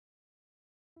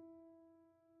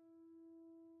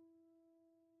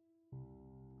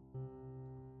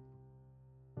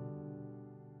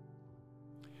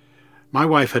My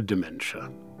wife had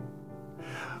dementia.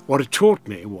 What it taught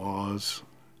me was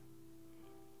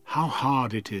how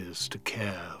hard it is to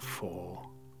care for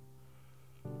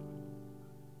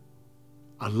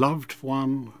a loved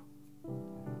one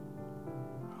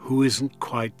who isn't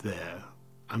quite there,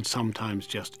 and sometimes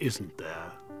just isn't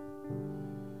there,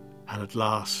 and at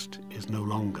last is no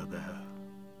longer there.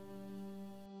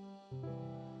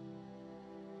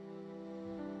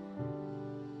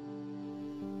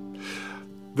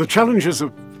 The challenges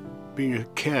of being a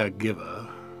caregiver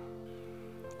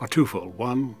are twofold.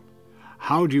 One,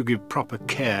 how do you give proper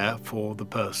care for the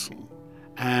person?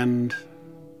 And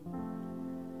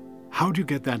how do you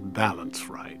get that balance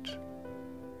right?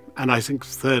 And I think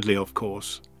thirdly, of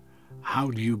course,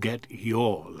 how do you get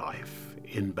your life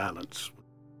in balance?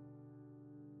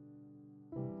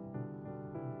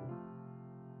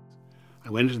 I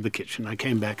went into the kitchen, I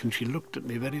came back, and she looked at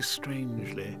me very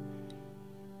strangely.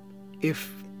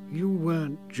 If you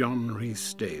weren't John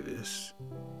Rhys-Davies,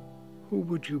 who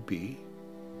would you be?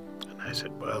 And I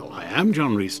said, well, I am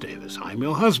John Rhys-Davies. I'm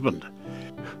your husband.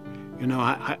 You know,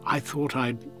 I thought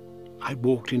I'd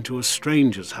walked into a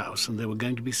stranger's house and they were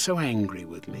going to be so angry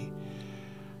with me.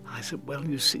 I said, well,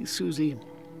 you see, Susie,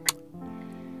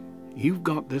 you've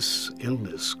got this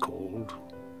illness called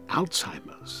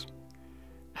Alzheimer's,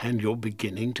 and you're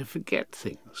beginning to forget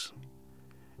things.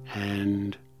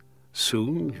 And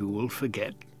soon you will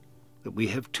forget that we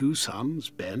have two sons,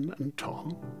 Ben and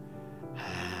Tom,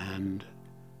 and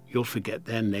you'll forget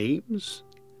their names,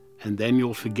 and then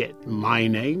you'll forget my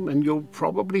name, and you'll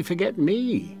probably forget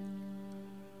me.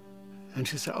 And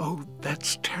she said, oh,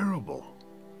 that's terrible.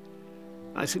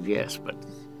 I said, yes, but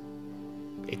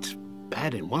it's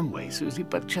bad in one way, Susie,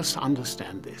 but just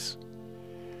understand this.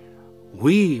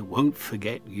 We won't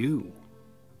forget you,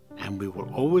 and we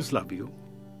will always love you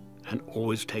and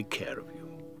always take care of you.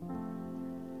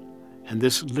 And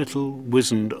this little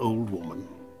wizened old woman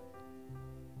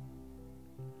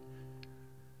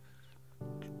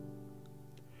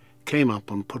came up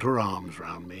and put her arms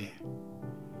round me,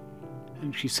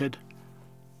 and she said,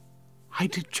 I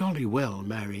did jolly well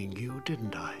marrying you,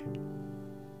 didn't I?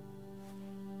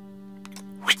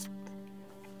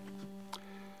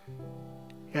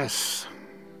 Yes,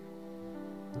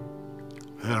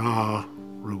 there are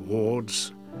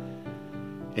rewards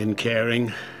in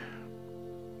caring.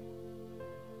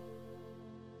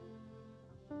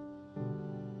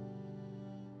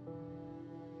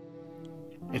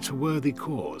 It's a worthy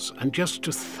cause, and just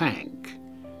to thank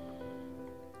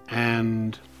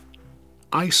and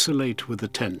isolate with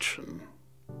attention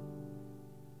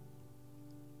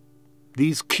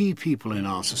these key people in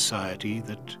our society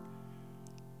that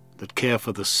care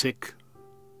for the sick,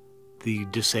 the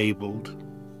disabled,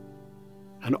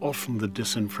 and often the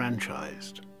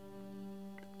disenfranchised.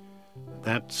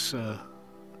 That's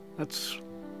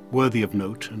worthy of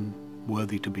note and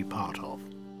worthy to be part of.